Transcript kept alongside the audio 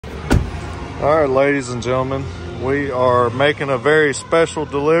All right, ladies and gentlemen, we are making a very special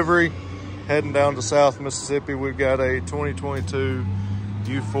delivery heading down to South Mississippi. We've got a 2022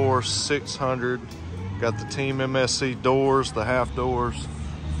 UFORCE 600. Got the Team MSC doors, the half doors,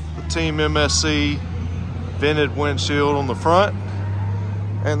 the Team MSC vented windshield on the front,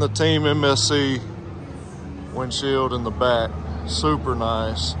 and the Team MSC windshield in the back. Super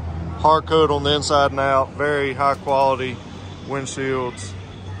nice. Hard coat on the inside and out, very high quality windshields.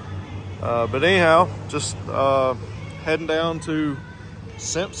 But anyhow, just heading down to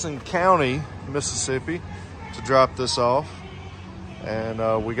Simpson County, Mississippi to drop this off.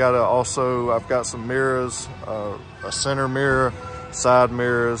 And we gotta also, I've got some mirrors, a center mirror, side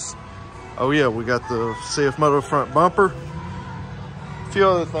mirrors. Oh yeah, we got the CFMOTO front bumper, a few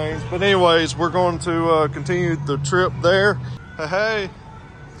other things. But anyways, we're going to continue the trip there. Hey,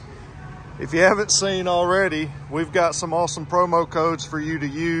 if you haven't seen already, we've got some awesome promo codes for you to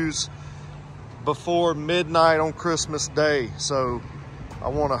use before midnight on Christmas Day. So I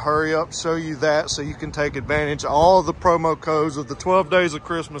want to hurry up, show you that so you can take advantage. All the promo codes of the 12 days of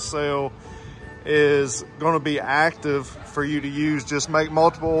Christmas sale is going to be active for you to use. Just make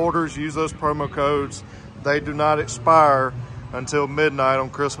multiple orders, use those promo codes. They do not expire until midnight on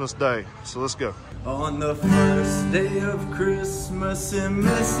Christmas Day. So let's go. On the first day of Christmas,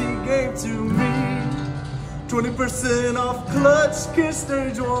 MSC gave to me 20% off clutch kit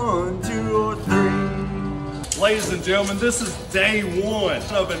stage 1, 2, or 3. Ladies and gentlemen, this is day one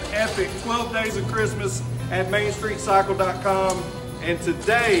of an epic 12 days of Christmas at MainStreetCycle.com. And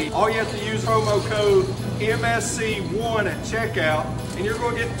today, all you have to use promo code MSC1 at checkout, and you're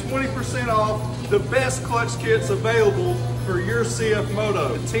going to get 20% off the best clutch kits available for your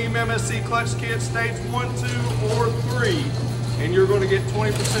CFMOTO. The Team MSC clutch kit stage 1, 2, or 3. And you're going to get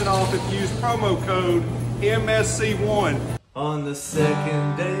 20% off if you use promo code MSC1. On the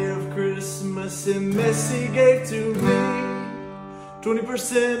second day of Christmas, MSC gave to me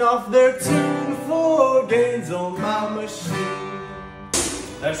 20% off their 2-4 gains on my machine.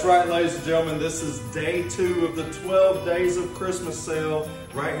 That's right, ladies and gentlemen, this is day 2 of the 12 days of Christmas sale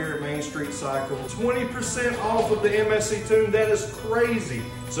right here at Main Street Cycle. 20% off of the MSC tune, that is crazy.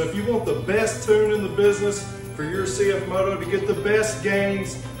 So if you want the best tune in the business for your CFMOTO to get the best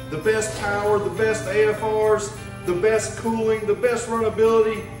gains, the best power, the best AFRs, the best cooling, the best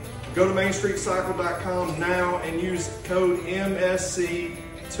runnability, go to MainStreetCycle.com now and use code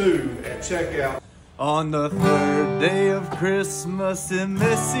MSC2 at checkout. On the third day of Christmas,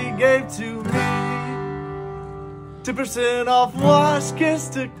 MSC gave to me 10% off wash kits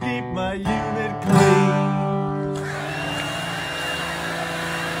to keep my unit clean.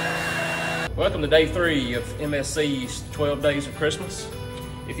 Welcome to day 3 of MSC's 12 days of Christmas.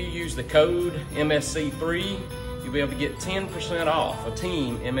 If you use the code MSC3, you'll be able to get 10% off of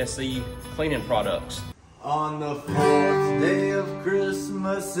Team MSC cleaning products. On the 4th day of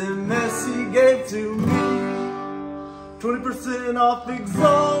Christmas, MSC gave to me 20% off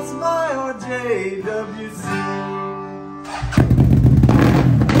exhaust my RJWC.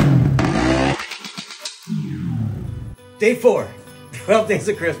 Day 4, 12 days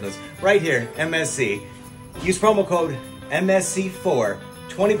of Christmas, right here, MSC. Use promo code MSC4,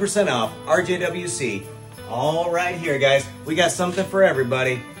 20% off RJWC. All right here, guys. We got something for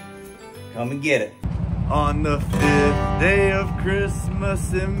everybody. Come and get it. On the 5th day of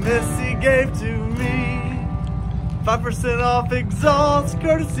Christmas, MSC gave to me 5% off exhaust,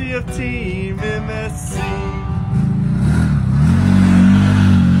 courtesy of Team MSC.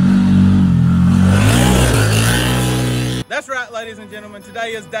 That's right, ladies and gentlemen.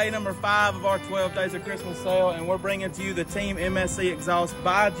 Today is day number 5 of our 12 days of Christmas sale, and we're bringing to you the Team MSC exhaust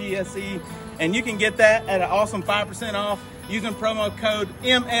by GSE, and you can get that at an awesome 5% off using promo code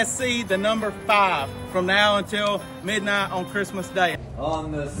MSC, the number 5, from now until midnight on Christmas Day.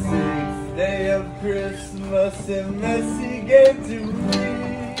 On the 6th day of Christmas, MSC gave to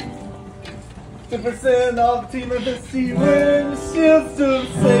me 10% off Team MSC windshields to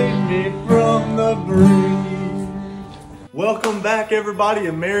save me from the breeze. Welcome back, everybody,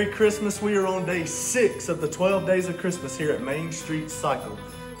 and Merry Christmas. We are on day 6 of the 12 days of Christmas here at Main Street Cycle.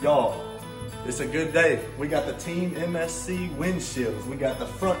 Y'all, it's a good day. We got the Team MSC windshields. We got the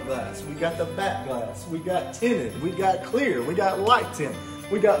front glass. We got the back glass. We got tinted. We got clear. We got light tint.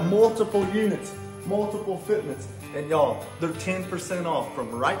 We got multiple units, multiple fitments. And y'all, they're 10% off from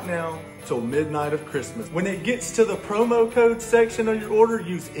right now till midnight of Christmas. When it gets to the promo code section of your order,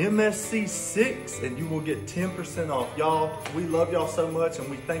 use MSC6 and you will get 10% off. Y'all, we love y'all so much and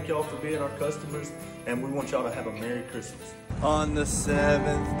we thank y'all for being our customers, and we want y'all to have a Merry Christmas. On the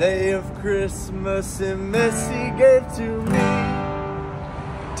 7th day of Christmas, MSC gave to me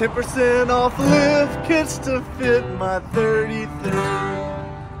 10% off lift kits to fit my 33.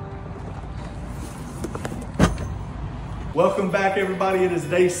 Welcome back, everybody. It is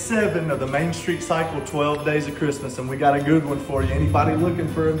day 7 of the Main Street Cycle 12 Days of Christmas, and we got a good one for you. Anybody looking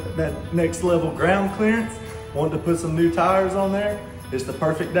for that next level ground clearance, wanting to put some new tires on there, it's the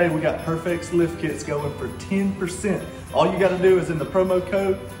perfect day. We got Perfex lift kits going for 10%. All you got to do is in the promo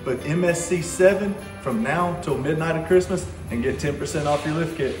code, put MSC7 from now till midnight of Christmas and get 10% off your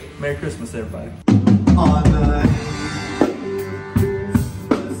lift kit. Merry Christmas, everybody.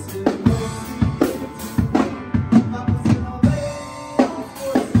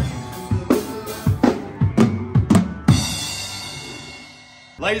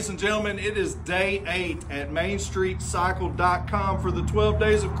 Ladies and gentlemen, it is day 8 at MainStreetCycle.com for the 12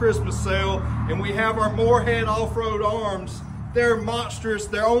 Days of Christmas sale, and we have our Moorhead off-road arms. They're monstrous.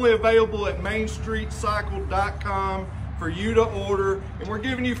 They're only available at MainStreetCycle.com for you to order, and we're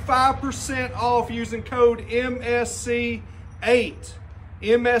giving you 5% off using code MSC8.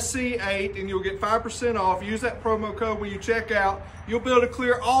 MSC8, and you'll get 5% off. Use that promo code when you check out. You'll be able to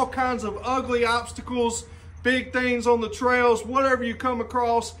clear all kinds of ugly obstacles, big things on the trails, whatever you come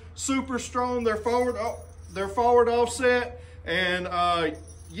across. Super strong. They're forward offset, and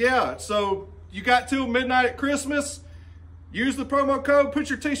yeah. So you got till midnight at Christmas. Use the promo code. Put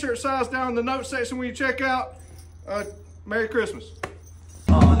your t-shirt size down in the note section when you check out. Merry Christmas.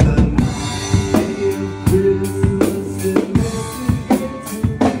 On the night of Christmas, it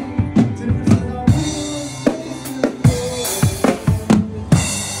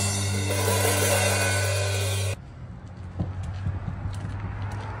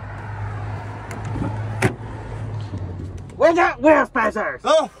We got wheel spacers!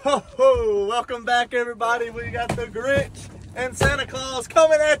 Oh, ho, ho. Welcome back, everybody. We got the Grinch and Santa Claus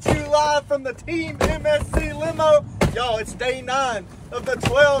coming at you live from the Team MSC limo. Y'all, it's day 9 of the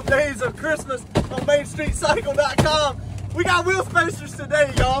 12 Days of Christmas on MainStreetCycle.com. We got wheel spacers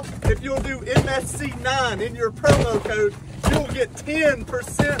today, y'all. If you'll do MSC9 in your promo code, you'll get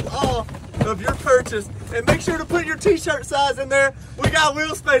 10% off of your purchase. And make sure to put your t-shirt size in there. We got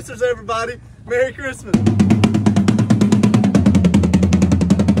wheel spacers, everybody. Merry Christmas.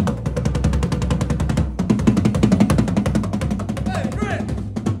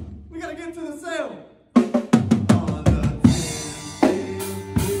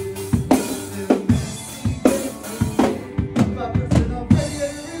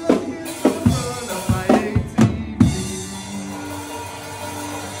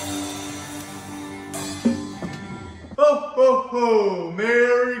 Ho, ho, ho!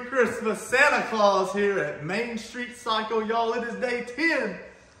 Merry Christmas, Santa Claus here at Main Street Cycle. Y'all, it is day 10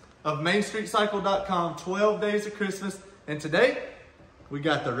 of MainStreetCycle.com, 12 Days of Christmas. And today, we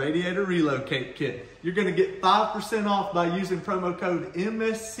got the Radiator Relocate Kit. You're gonna get 5% off by using promo code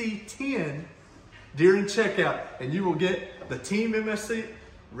MSC10 during checkout. And you will get the Team MSC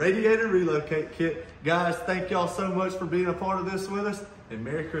Radiator Relocate Kit. Guys, thank y'all so much for being a part of this with us, and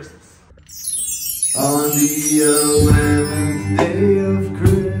Merry Christmas. On the 11th day of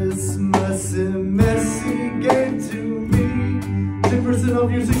Christmas, MSC gave to me 10% off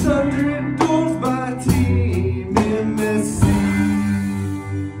your 600 doors by Team MSC.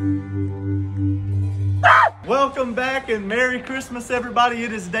 Welcome back and Merry Christmas, everybody.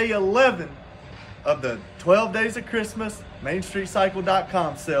 It is day 11 of the 12 Days of Christmas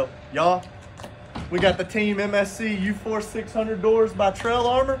MainStreetCycle.com sale. Y'all, we got the Team MSC UFORCE 600 doors by Trail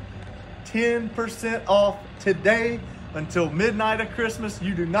Armor. 10% off today until midnight of Christmas.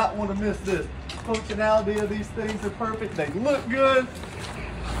 You do not want to miss this. Functionality of these things are perfect. They look good.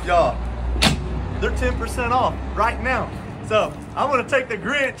 Y'all, they're 10% off right now. So I'm going to take the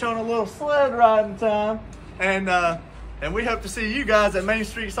Grinch on a little sled riding time. And we hope to see you guys at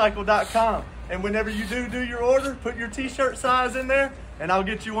MainStreetCycle.com. And whenever you do your order, put your t-shirt size in there and I'll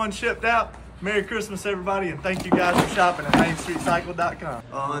get you one shipped out. Merry Christmas, everybody, and thank you guys for shopping at MainStreetCycle.com.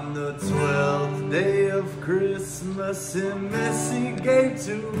 On the 12th day of Christmas, MSC gave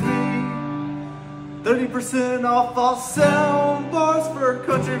to me 30% off all sound bars for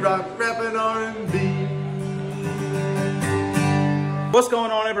country rock, rap, and R&B. What's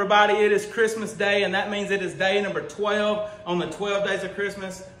going on, everybody? It is Christmas Day, and that means it is day number 12 on the 12 Days of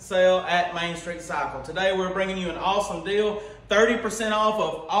Christmas sale at Main Street Cycle. Today, we're bringing you an awesome deal. 30% off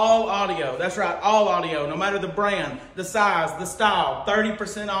of all audio. That's right, all audio, no matter the brand, the size, the style.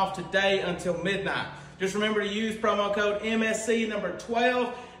 30% off today until midnight. Just remember to use promo code MSC number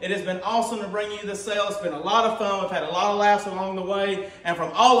 12. It has been awesome to bring you this sale. It's been a lot of fun. We've had a lot of laughs along the way. And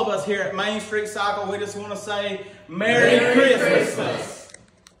from all of us here at Main Street Cycle, we just want to say Merry Christmas.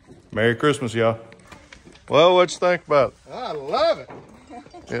 Merry Christmas, y'all. Well, what you think about it? I love it.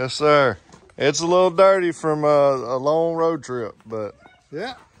 Yes, sir. It's a little dirty from a long road trip, but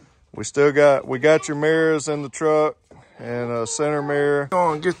Yeah. we got your mirrors in the truck and a center mirror.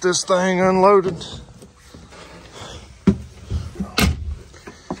 Go and get this thing unloaded.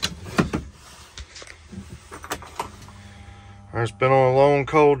 It's been on a long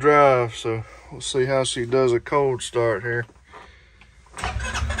cold drive, so we'll see how she does a cold start here. Fire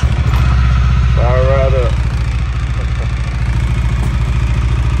right up.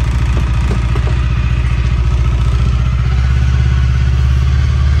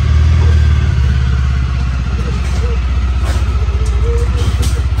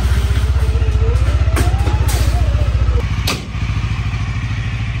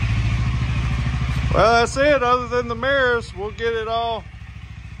 Well, that's it. Other than the mirrors, we'll get the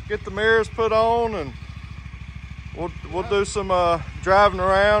mirrors put on, and we'll do some driving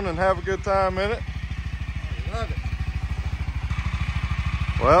around and have a good time in it. I love it.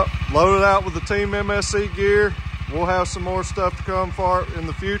 Well, load it out with the Team MSC gear. We'll have some more stuff to come for it in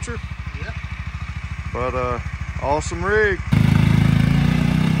the future. Yep. But awesome rig.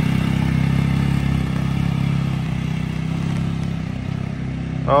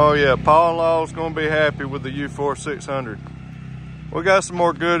 Oh yeah, Pa-in-law's gonna be happy with the U4 600. We got some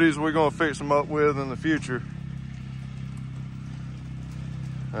more goodies we're gonna fix them up with in the future.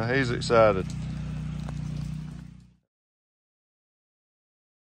 He's excited.